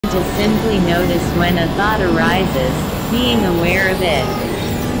to simply notice when a thought arises, being aware of it,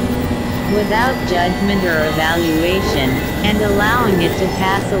 without judgment or evaluation, and allowing it to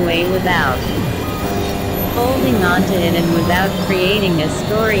pass away without holding on to it and without creating a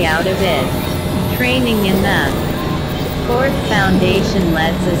story out of it. Training in the fourth foundation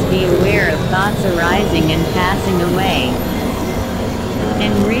lets us be aware of thoughts arising and passing away,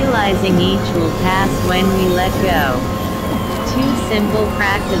 and realizing each will pass when we let go. 2 simple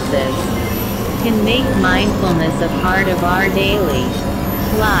practices can make mindfulness a part of our daily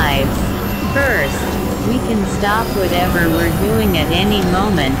lives. First, we can stop whatever we're doing at any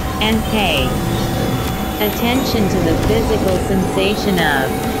moment, and pay attention to the physical sensation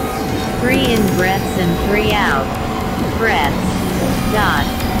of 3 in breaths and 3 out breaths.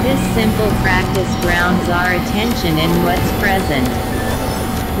 This simple practice grounds our attention in what's present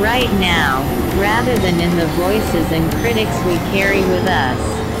right now, rather than in the voices and critics we carry with us.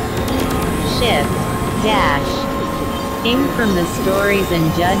 Shift ing from the stories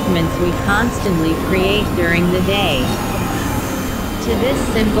and judgments we constantly create during the day. To this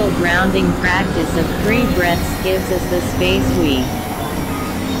simple grounding practice of 3 breaths gives us the space we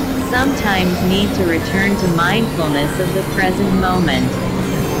sometimes need to return to mindfulness of the present moment.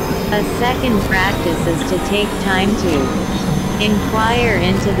 A second practice is to take time to inquire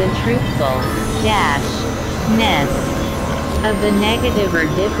into the truthfulness of the negative or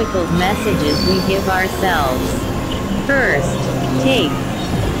difficult messages we give ourselves. First, take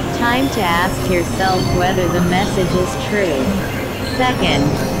time to ask yourself whether the message is true. Second,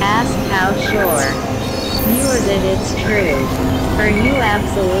 ask how sure you are that it's true. Are you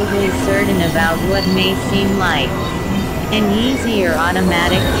absolutely certain about what may seem like an easy or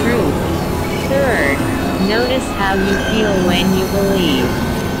automatic truth? Third, notice how you feel when you believe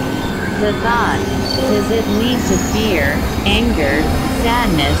the thought. Does it lead to fear, anger,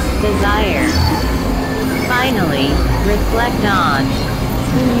 sadness, desire? Finally, reflect on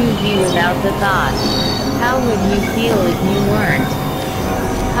who you view without the thought. How would you feel if you weren't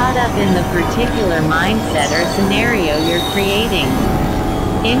caught up in the particular mindset or scenario you're creating?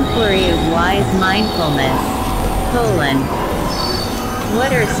 Inquiry of wise mindfulness.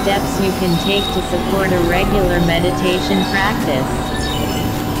 What are steps you can take to support a regular meditation practice?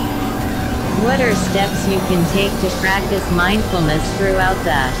 What are steps you can take to practice mindfulness throughout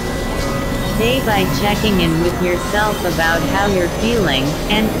the day by checking in with yourself about how you're feeling,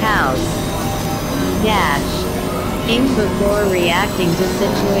 and ing before reacting to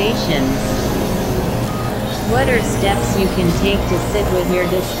situations? What are steps you can take to sit with your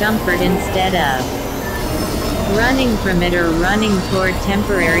discomfort instead of running from it or running toward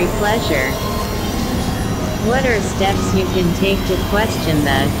temporary pleasure? What are steps you can take to question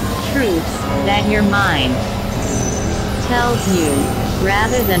the truths that your mind tells you,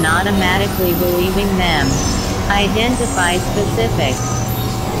 rather than automatically believing them? Identify specific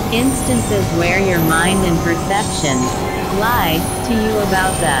instances where your mind and perceptions lied to you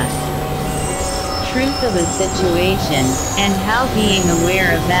about the truth of a situation, and how being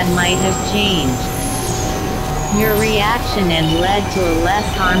aware of that might have changed your reaction and led to a less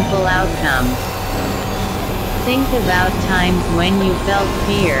harmful outcome. Think about times when you felt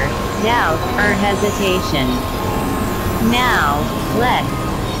fear, doubt, or hesitation. Now, let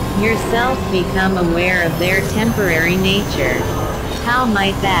yourself become aware of their temporary nature. How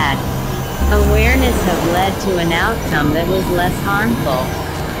might that awareness have led to an outcome that was less harmful?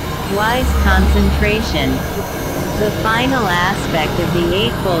 Wise concentration. The final aspect of the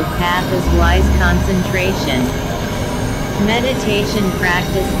Eightfold Path is wise concentration. Meditation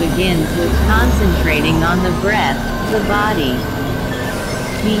practice begins with concentrating on the breath, the body,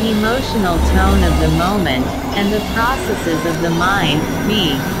 the emotional tone of the moment, and the processes of the mind,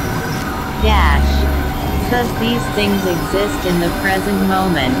 because these things exist in the present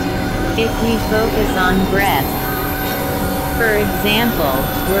moment. If we focus on breath, for example,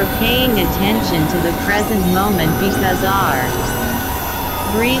 we're paying attention to the present moment because our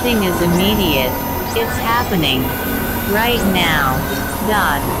breathing is immediate. It's happening right now.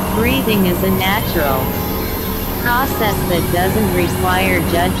 Breathing is a natural process that doesn't require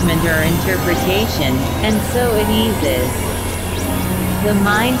judgment or interpretation, and so it eases the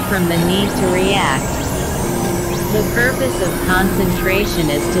mind from the need to react. The purpose of concentration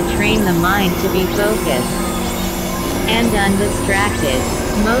is to train the mind to be focused and undistracted.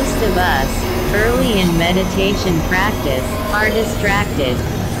 Most of us, early in meditation practice, are distracted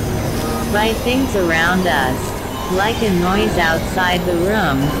by things around us, like a noise outside the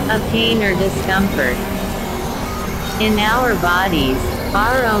room, a pain or discomfort in our bodies,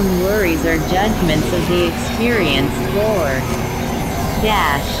 our own worries or judgments of the experienced, or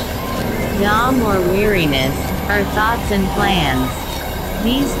Dash. Dom or weariness, our thoughts and plans.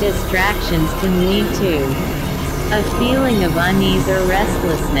 These distractions can lead to a feeling of unease or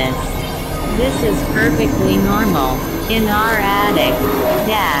restlessness. This is perfectly normal. In our attic,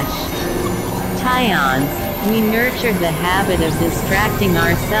 dash. Tyons, we nurtured the habit of distracting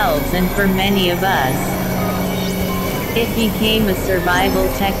ourselves, and for many of us, it became a survival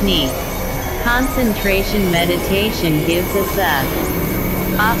technique. Concentration meditation gives us a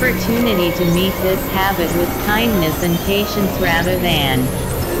opportunity to meet this habit with kindness and patience rather than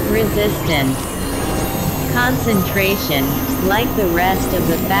resistance. Concentration, like the rest of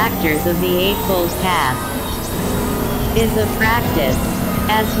the factors of the Eightfold Path, is a practice.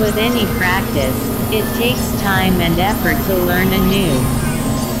 As with any practice, it takes time and effort to learn a new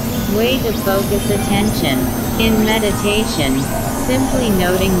way to focus attention. In meditation, simply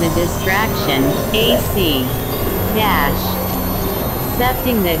noting the distraction, AC, dash,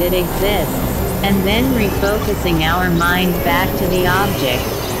 accepting that it exists, and then refocusing our mind back to the object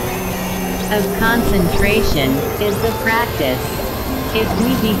of concentration, is the practice. If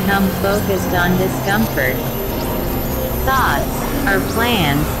we become focused on discomfort, thoughts, our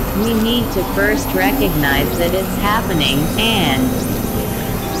plans, we need to first recognize that it's happening, and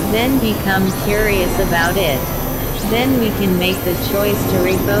then become curious about it. Then we can make the choice to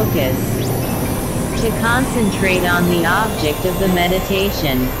refocus, to concentrate on the object of the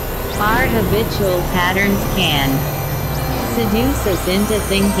meditation. Our habitual patterns can seduce us into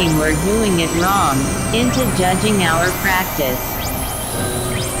thinking we're doing it wrong, into judging our practice,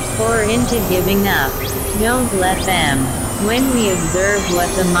 or into giving up. Don't let them. When we observe what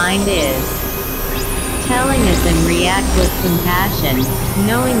the mind is telling us and react with compassion,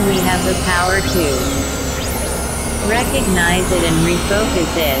 knowing we have the power to recognize it and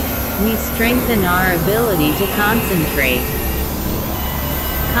refocus it, we strengthen our ability to concentrate.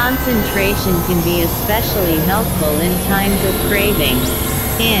 Concentration can be especially helpful in times of craving.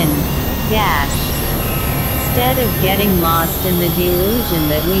 In dash. Instead of getting lost in the delusion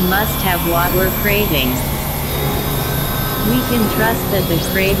that we must have what we're craving, we can trust that the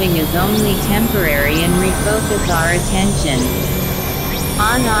craving is only temporary and refocus our attention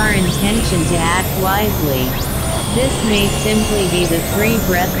on our intention to act wisely. This may simply be the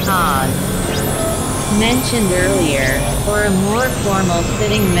 3-breath pause mentioned earlier, or a more formal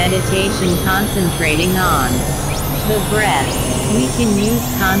sitting meditation concentrating on the breath. We can use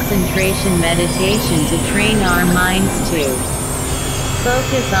concentration meditation to train our minds to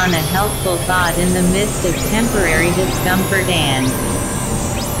focus on a helpful thought in the midst of temporary discomfort and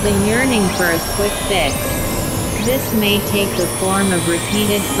the yearning for a quick fix. This may take the form of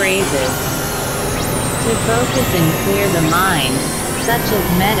repeated phrases to focus and clear the mind, such as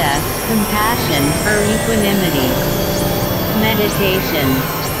metta, compassion, or equanimity. Meditations.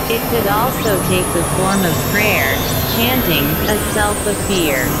 It could also take the form of prayer, chanting, a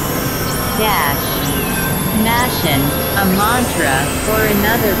self-affirm dash. Mashan, a mantra, or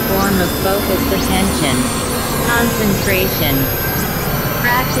another form of focused attention. Concentration.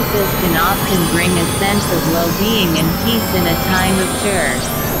 Practices can often bring a sense of well-being and peace in a time of chur.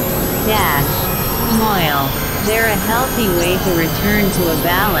 Dash. Moil. They're a healthy way to return to a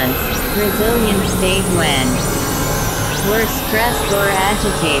balanced, resilient state when we're stressed or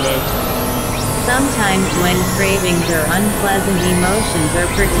agitated. Sometimes when cravings or unpleasant emotions are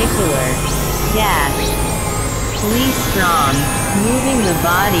particular. Dash. Lee strong. Moving the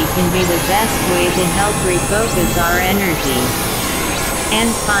body can be the best way to help refocus our energy and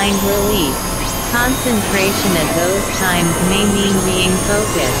find relief. Concentration at those times may mean being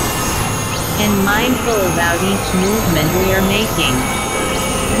focused and mindful about each movement we are making.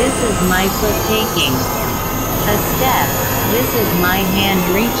 This is my foot taking a step. This is my hand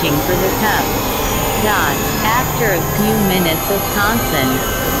reaching for the cup. Dot. After a few minutes of concentration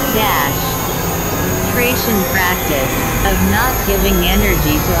practice, of not giving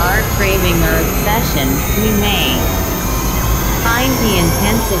energy to our craving or obsession, we may find the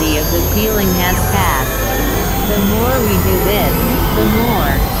intensity of the feeling has passed. The more we do this, the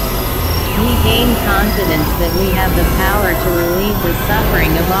more we gain confidence that we have the power to relieve the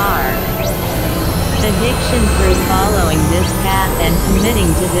suffering of our addiction through following this path and committing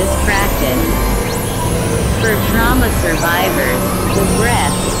to this practice. For trauma survivors, the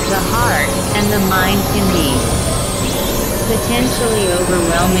breath, the heart, and the mind can be potentially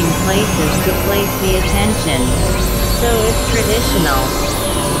overwhelming places to place the attention. So if traditional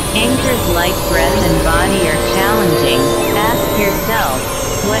anchors like breath and body are challenging, ask yourself,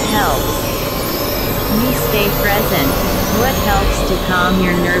 what helps you stay present? What helps to calm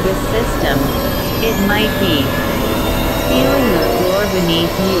your nervous system? It might be feeling the floor floor beneath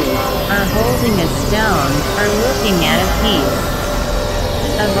you, or holding a stone, or looking at a piece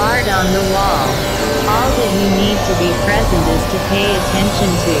of art on the wall. All that you need to be present is to pay attention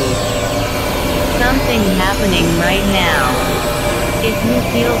to something happening right now. If you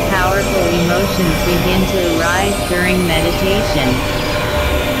feel powerful emotions begin to arise during meditation,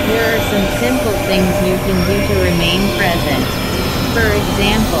 there are some simple things you can do to remain present. For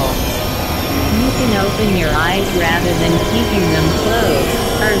example, you can open your eyes rather than keeping them closed,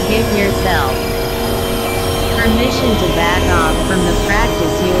 or give yourself permission to back off from the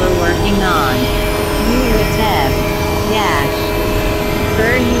practice you are working on.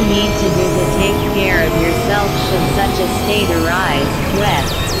 You need to do to take care of yourself should such a state arise.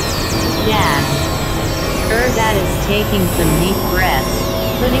 That is taking some deep breaths,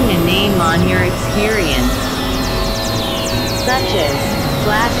 putting a name on your experience, such as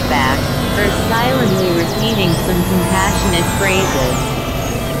flashback, or silently repeating some compassionate phrases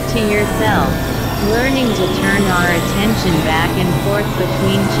to yourself. Learning to turn our attention back and forth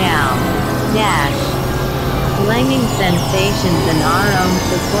between blending sensations and our own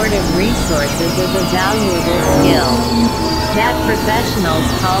supportive resources is a valuable skill that professionals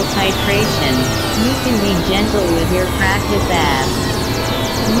call titration. You can be gentle with your practice as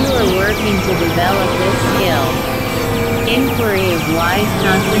you are working to develop this skill. Inquiry of wise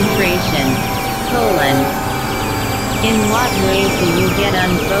concentration, In what ways do you get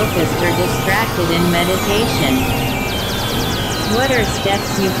unfocused or distracted in meditation? What are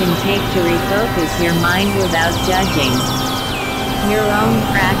steps you can take to refocus your mind without judging your own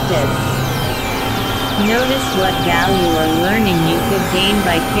practice? Notice what value or learning you could gain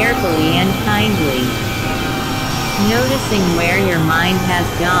by carefully and kindly noticing where your mind has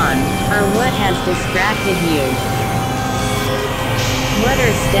gone, or what has distracted you. What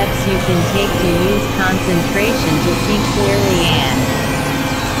are steps you can take to use concentration to see clearly and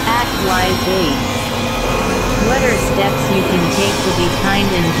act wisely? What are steps you can take to be kind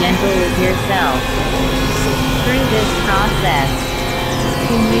and gentle with yourself? Through this process,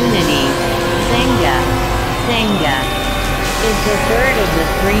 community, Sangha, is the third of the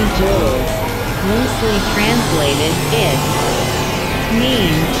three jewels. Loosely translated, it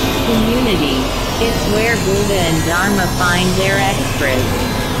means community. It's where Buddha and Dharma find their extras.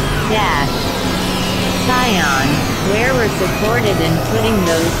 Scion, where we're supported in putting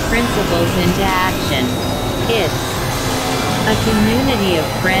those principles into action. It's a community of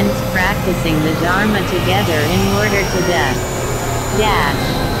friends practicing the Dharma together in order to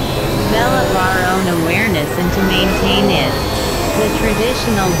develop our own awareness and to maintain it. The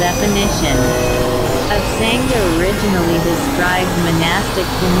traditional definition of Sangha originally described monastic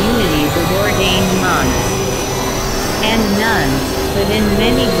communities of ordained monks and nuns, but in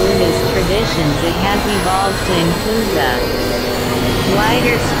many Buddhist traditions it has evolved to include the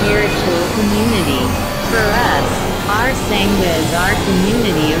wider spiritual community. For us, our Sangha is our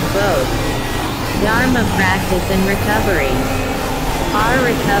community of both Dharma practice and recovery. Our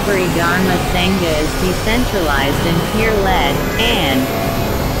recovery Dharma Sangha is decentralized and peer-led, and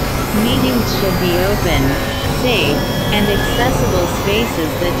meetings should be open, safe, and accessible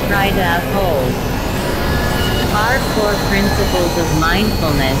spaces that try to uphold our core principles of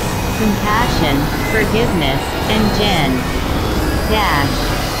mindfulness, compassion, forgiveness, and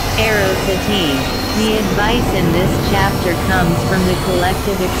generosity. The advice in this chapter comes from the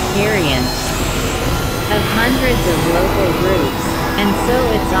collective experience of hundreds of local groups, and so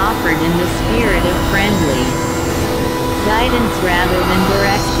it's offered in the spirit of friendly guidance rather than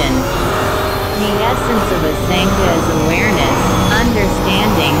direction. The essence of a Sangha is awareness,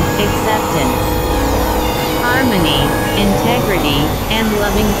 understanding, acceptance, harmony, integrity, and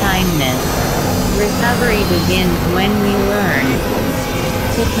loving-kindness. Recovery begins when we learn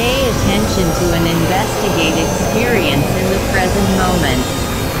to pay attention to and investigate experience in the present moment.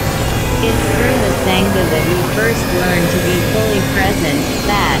 It's through the Sangha that we first learn to be fully present,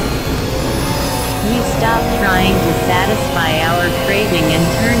 that we stop trying to satisfy our craving and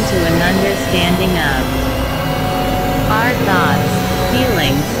turn to an understanding of our thoughts,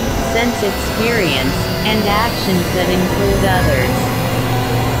 feelings, sense experience, and actions that include others.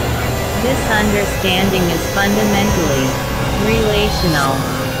 This understanding is fundamentally relational.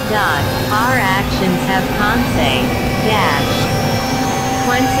 Our actions have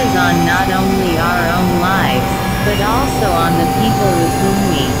consequences on not only our own lives, but also on the people with whom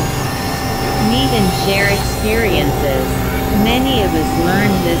we meet and share experiences. Many of us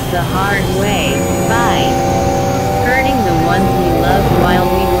learned this the hard way, by hurting the ones we loved while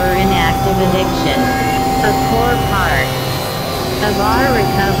we were in active addiction. A core part of our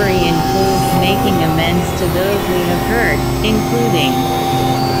recovery includes making amends to those we have hurt, including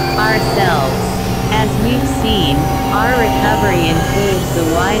ourselves. As we've seen, our recovery includes the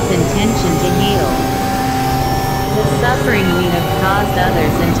wise intention to heal the suffering we have caused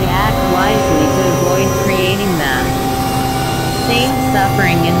others and to act wisely to avoid creating the same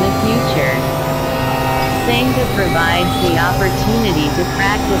suffering in the future. Sangha provides the opportunity to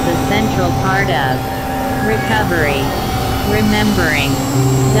practice a central part of recovery. Remembering.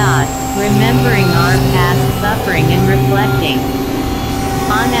 Remembering our past suffering and reflecting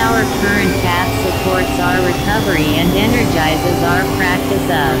on our current path supports our recovery and energizes our practice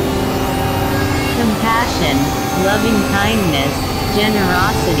of compassion, loving kindness,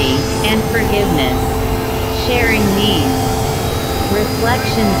 generosity, and forgiveness. Sharing these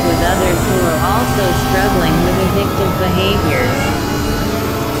reflections with others who are also struggling with addictive behaviors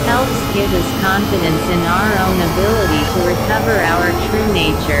helps give us confidence in our own ability to recover our true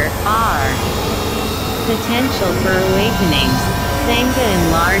nature, our potential for awakening. Sangha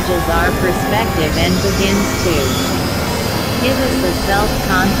enlarges our perspective and begins to give us the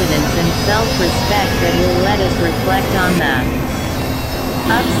self-confidence and self-respect that will let us reflect on the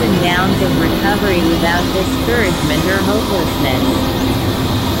ups and downs of recovery without discouragement or hopelessness.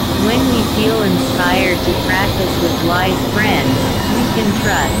 When we feel inspired to practice with wise friends, we can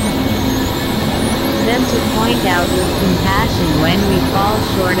trust them to point out with compassion when we fall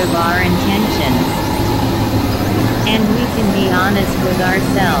short of our intentions. And we can be honest with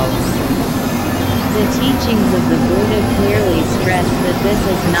ourselves. The teachings of the Buddha clearly stress that this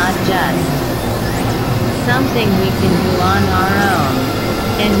is not just something we can do on our own.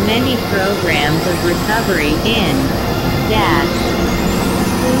 And many programs of recovery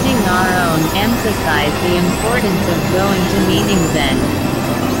including our own, emphasize the importance of going to meetings and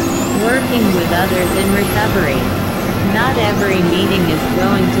working with others in recovery. Not every meeting is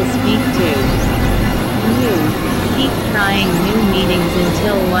going to speak to you. Keep trying new meetings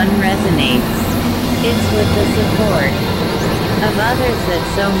until one resonates. It's with the support of others that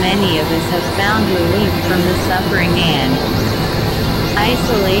so many of us have found relief from the suffering and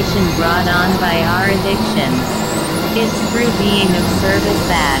isolation brought on by our addictions. It's through being of service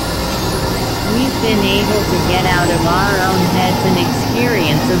that we've been able to get out of our own heads and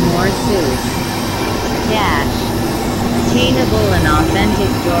experience a more attainable and authentic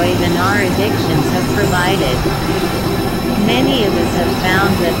joy than our addictions have provided. Many of us have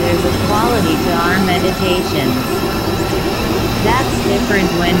found that there's a quality to our meditations that's different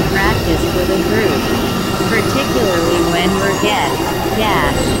when practiced with a group, particularly when we're getting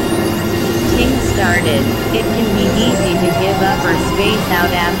started. It can be easy to give up or space out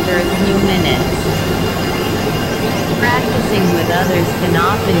after a few minutes. Practicing with others can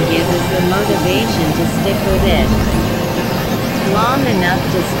often give us the motivation to stick with it long enough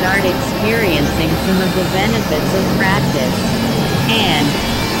to start experiencing some of the benefits of practice. And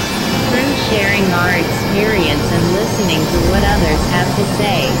through sharing our experience and listening to what others have to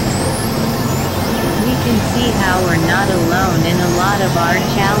say, we can see how we're not alone in a lot of our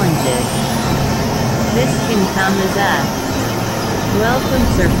challenges. This can come as a welcome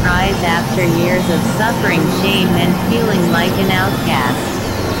surprise after years of suffering, shame, and feeling like an outcast.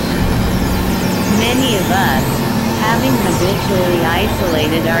 Many of us, having habitually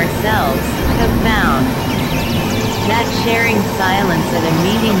isolated ourselves, have found that sharing silence at a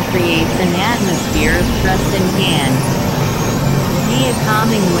meeting creates an atmosphere of trust and can be a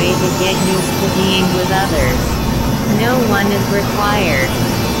calming way to get used to being with others. No one is required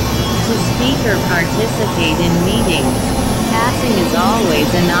to speak or participate in meetings. Passing is always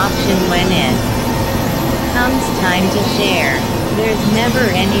an option when it comes time to share. There's never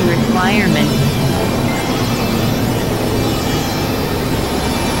any requirement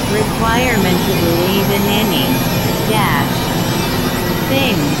to believe in any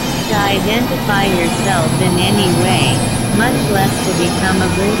thing, to identify yourself in any way, much less to become a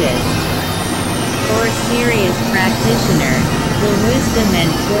Buddhist or serious practitioner. The wisdom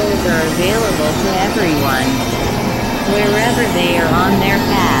and tools are available to everyone, wherever they are on their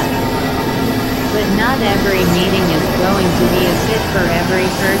path. But not every meeting is going to be a fit for every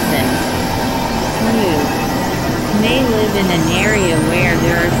person. You may live in an area where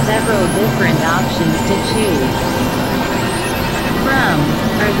there are several different options to choose from,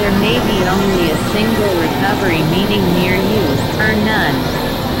 or there may be only a single recovery meeting near you, or none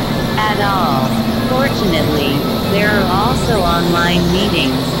at all. Fortunately, there are also online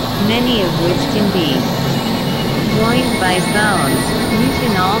meetings, many of which can be joined by phone. You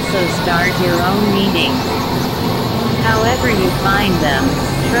can also start your own meeting. However you find them,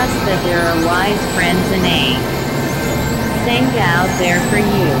 trust that there are wise friends and a Sangha out there for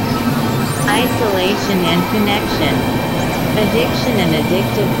you. Isolation and connection. Addiction and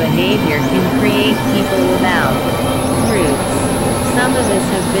addictive behavior can create people without roots. Some of us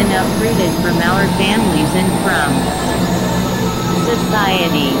have been uprooted from our families and from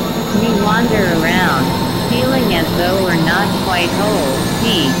society. We wander around, feeling as though we're not quite whole.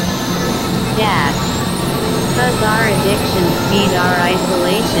 Cause our addictions feed our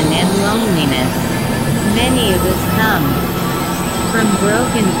isolation and loneliness. Many of us come from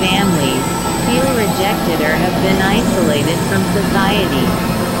broken families, feel rejected or have been isolated from society.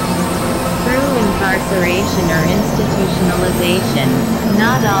 Through incarceration or institutionalization,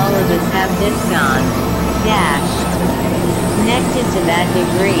 not all of us have connected to that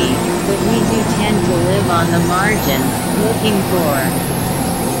degree, but we do tend to live on the margins, looking for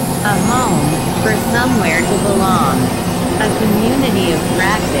a home, for somewhere to belong. A community of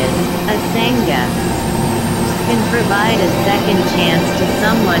practice, a sangha, can provide a second chance to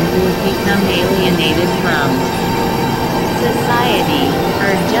someone who's become alienated from society,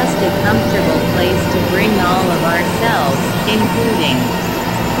 or just a comfortable place to bring all of ourselves, including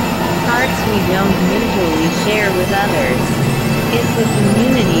parts we don't usually share with others. If the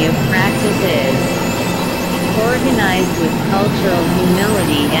community of practice is organized with cultural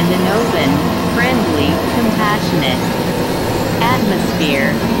humility and an open, friendly, compassionate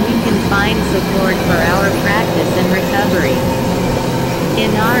atmosphere, we can find support for our practice and recovery.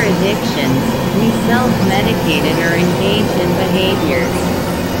 In our addictions, we self-medicated or engaged in behaviors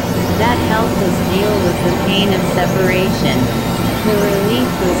that helped us deal with the pain of separation. The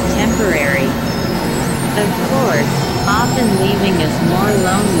relief was temporary, of course, often leaving us more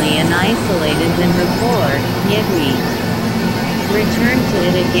lonely and isolated than before, yet we return to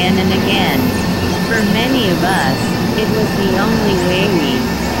it again and again. For many of us, it was the only way we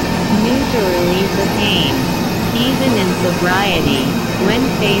knew to relieve the pain. Even in sobriety, when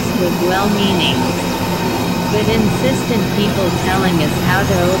faced with well-meaning but insistent people telling us how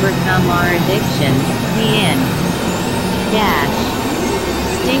to overcome our addictions, the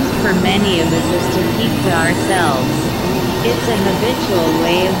instinct for many of us is to keep to ourselves. It's a habitual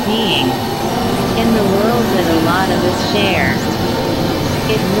way of being in the world that a lot of us share.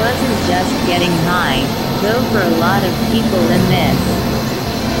 It wasn't just getting high, though for a lot of people in this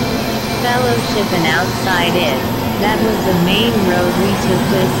fellowship and outside it, that was the main road we took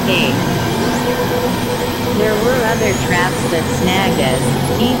to escape. There were other traps that snagged us,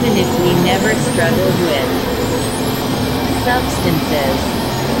 even if we never struggled with substances,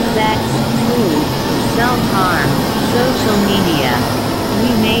 sex, food, self-harm, social media.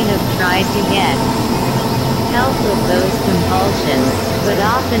 We may have tried to get help with those compulsions, but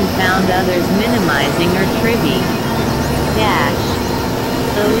often found others minimizing or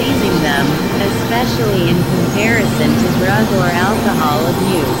alleviating them, especially in comparison to drug or alcohol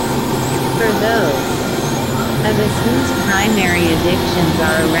abuse. For those of us whose primary addictions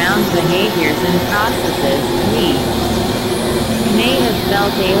are around behaviors and processes, we may have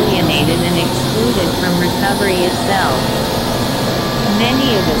felt alienated and excluded from recovery itself.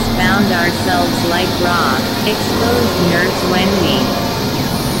 Many of us found ourselves like raw, exposed nerves when we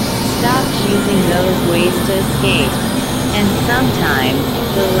stopped using those ways to escape. And sometimes,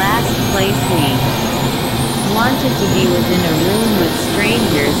 the last place we wanted to be was in a room with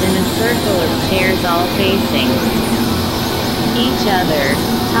strangers in a circle of chairs all facing each other,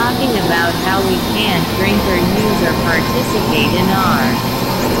 talking about how we can't drink or use or participate in our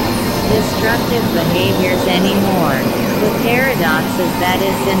destructive behaviors anymore. The paradox is that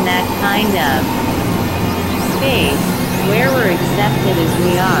it's in that kind of space, where we're accepted as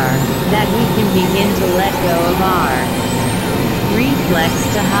we are, that we can begin to let go of our reflex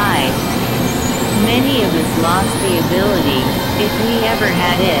to hide. Many of us lost the ability, if we ever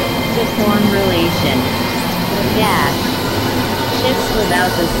had it, to form relationships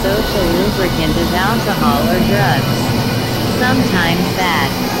without the social lubricant of alcohol or drugs. Sometimes that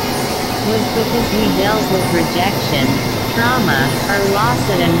was because we dealt with rejection, trauma, or loss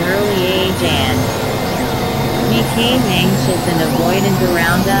at an early age and became anxious and avoidant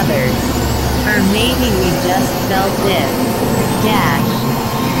around others. Or maybe we just felt different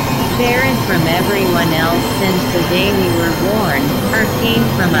from everyone else since the day we were born, or came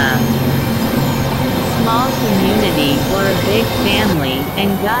from a small community or a big family,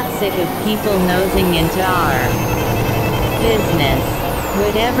 and got sick of people nosing into our business.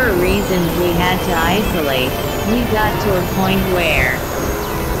 Whatever reasons we had to isolate, we got to a point where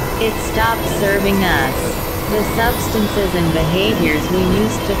it stopped serving us. The substances and behaviors we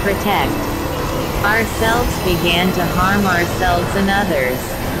used to protect ourselves began to harm ourselves and others.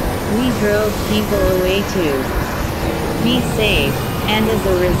 We drove people away to be safe, and as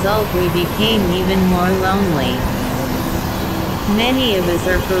a result we became even more lonely. Many of us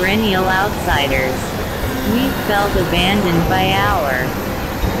are perennial outsiders. We've felt abandoned by our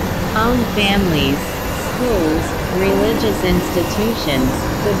own families, schools, religious institutions,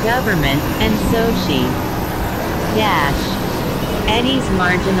 the government, and Eddie's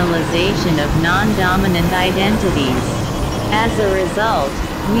marginalization of non-dominant identities. As a result,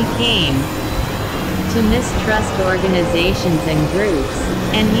 we came to mistrust organizations and groups,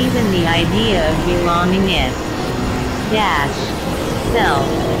 and even the idea of belonging it. Self.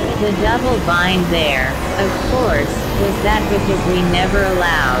 The double bind there, of course, was that because we never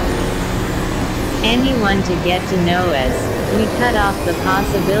allowed anyone to get to know us, we cut off the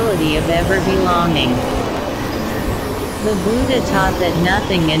possibility of ever belonging. The Buddha taught that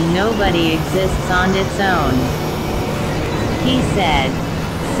nothing and nobody exists on its own. He said,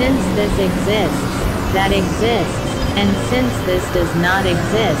 since this exists, that exists, and since this does not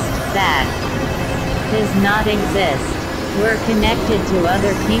exist, that does not exist. We're connected to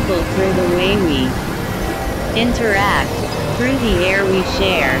other people through the way we interact, through the air we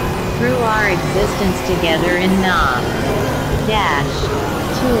share, through our existence together in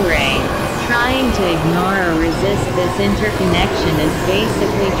Ture. Trying to ignore or resist this interconnection is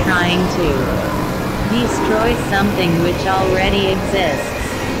basically trying to destroy something which already exists.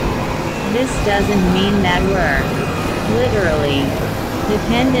 This doesn't mean that we're literally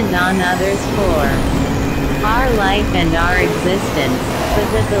dependent on others for our life and our existence, but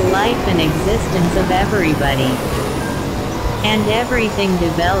that the life and existence of everybody and everything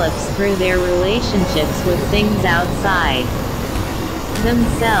develops through their relationships with things outside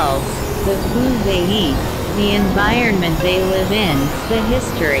themselves, the food they eat, the environment they live in, the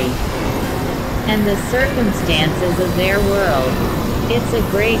history and the circumstances of their world. It's a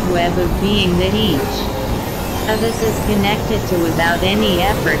great web of being that each of us is connected to without any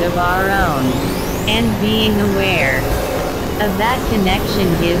effort of our own. And being aware of that connection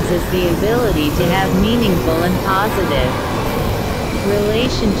gives us the ability to have meaningful and positive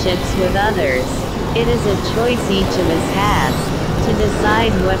relationships with others. It is a choice each of us has, to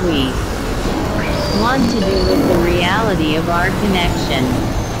decide what we want to do with the reality of our connection.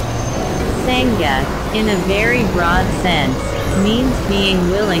 Sangha, in a very broad sense, means being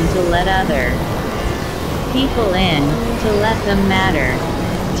willing to let other people in, to let them matter.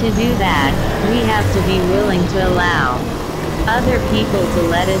 To do that, we have to be willing to allow other people to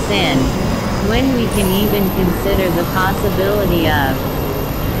let us in. When we can even consider the possibility of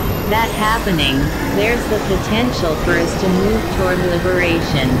that happening, there's the potential for us to move toward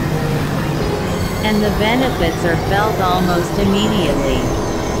liberation. And the benefits are felt almost immediately.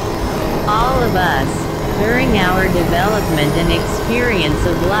 All of us, during our development and experience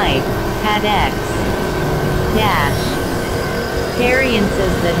of life, had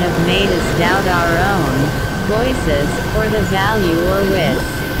experiences that have made us doubt our own voices, or the value or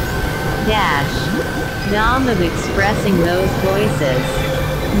dom of expressing those voices.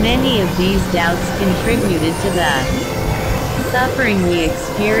 Many of these doubts contributed to the suffering we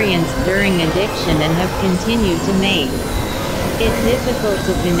experienced during addiction and have continued to make it difficult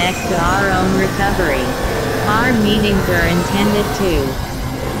to connect to our own recovery. Our meetings are intended to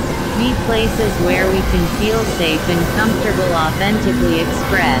be places where we can feel safe and comfortable authentically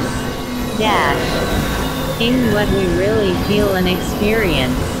express in what we really feel and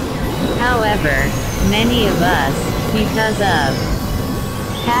experience. However, many of us, because of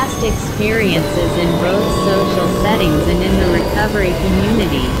past experiences in both social settings and in the recovery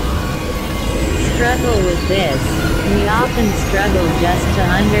community, struggle with this. We often struggle just to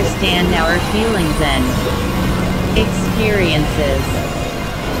understand our feelings and experiences.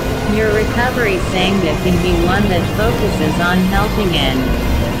 Your recovery Sangha can be one that focuses on helping and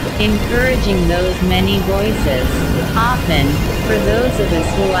encouraging those many voices. Often, for those of us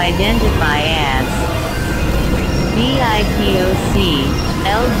who identify as BIPOC,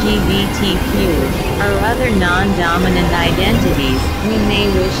 LGBTQ, or other non-dominant identities, we may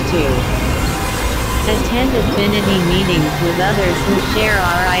wish to attend affinity meetings with others who share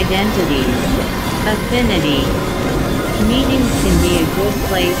our identities. Affinity meetings can be a good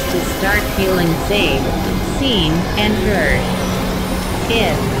place to start feeling safe, seen, and heard.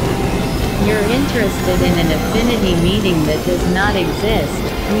 If you're interested in an affinity meeting that does not exist,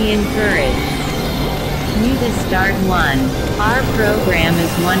 we encourage you to start one. Our program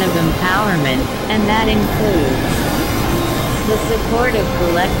is one of empowerment, and that includes the support of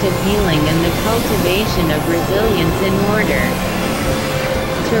collective healing and the cultivation of resilience in order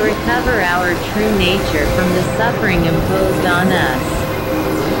to recover our true nature from the suffering imposed on us.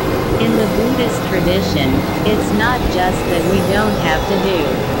 In the Buddhist tradition, it's not just that we don't have to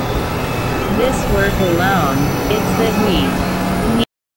do this work alone, it's that we